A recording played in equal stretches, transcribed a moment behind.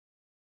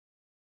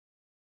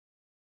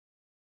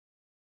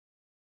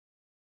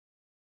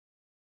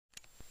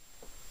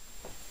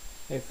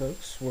Hey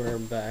folks, we're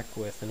back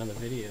with another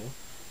video.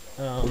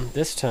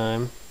 This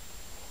time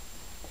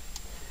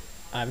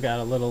I've got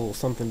a little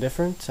something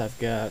different. I've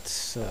got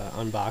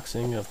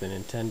unboxing of the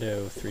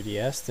Nintendo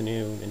 3DS, the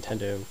new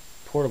Nintendo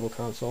portable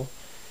console.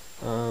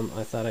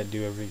 I thought I'd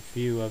do a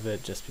review of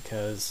it just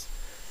because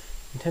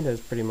Nintendo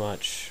is pretty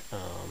much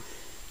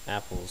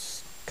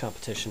Apple's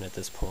competition at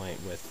this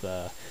point with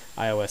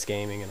iOS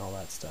gaming and all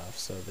that stuff,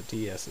 so the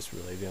DS is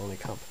really the only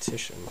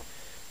competition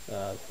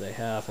they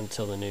have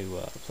until the new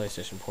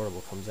PlayStation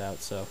Portable comes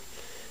out. So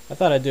I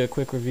thought I'd do a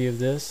quick review of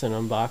this and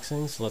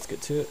unboxing, so let's get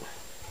to it.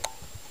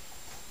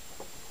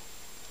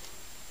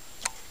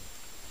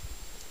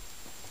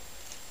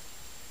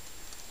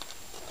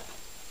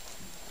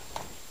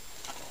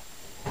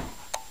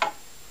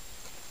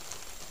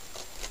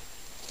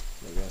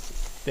 I got a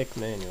thick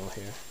manual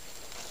here.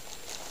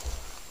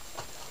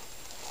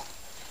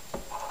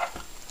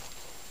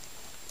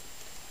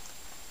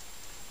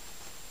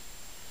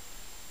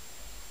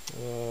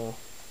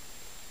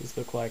 These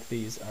look like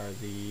these are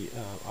the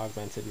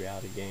augmented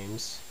reality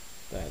games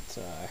that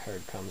I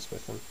heard comes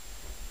with them.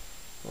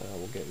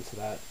 We'll get into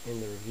that in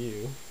the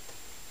review.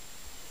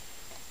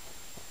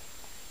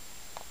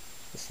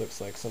 This looks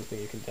like something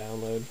you can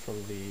download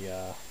from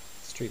the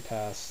Street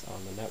Pass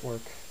on the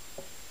network.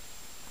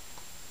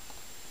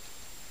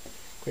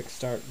 Quick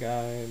start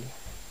guide,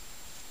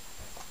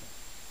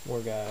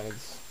 more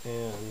guides,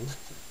 and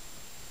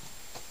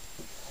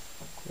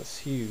this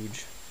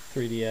huge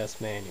 3DS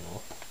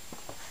manual.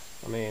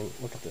 I mean,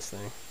 look at this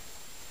thing.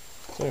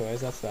 So anyways,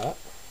 that's that.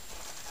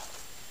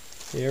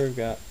 Here we've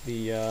got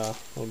the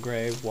little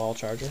gray wall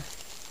charger.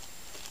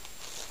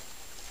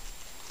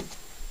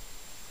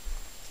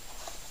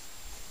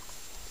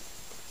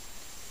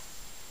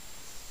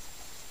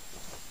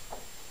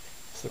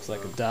 This looks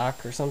like a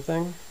dock or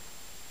something.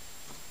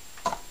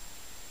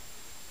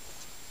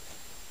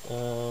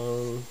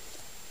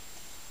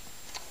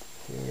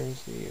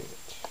 Here's the unit.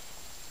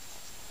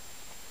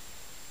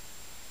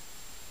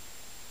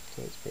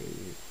 So it's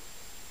pretty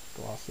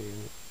glossy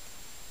and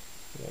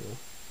whatever.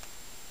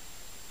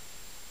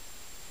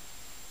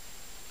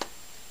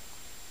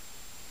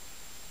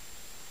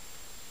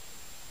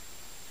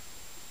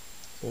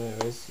 So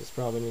anyways, this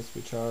probably needs to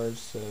be charged,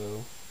 so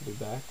I'll be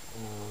back.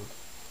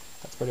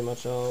 That's pretty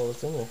much all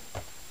that's in there.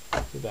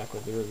 Be back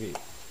with the review.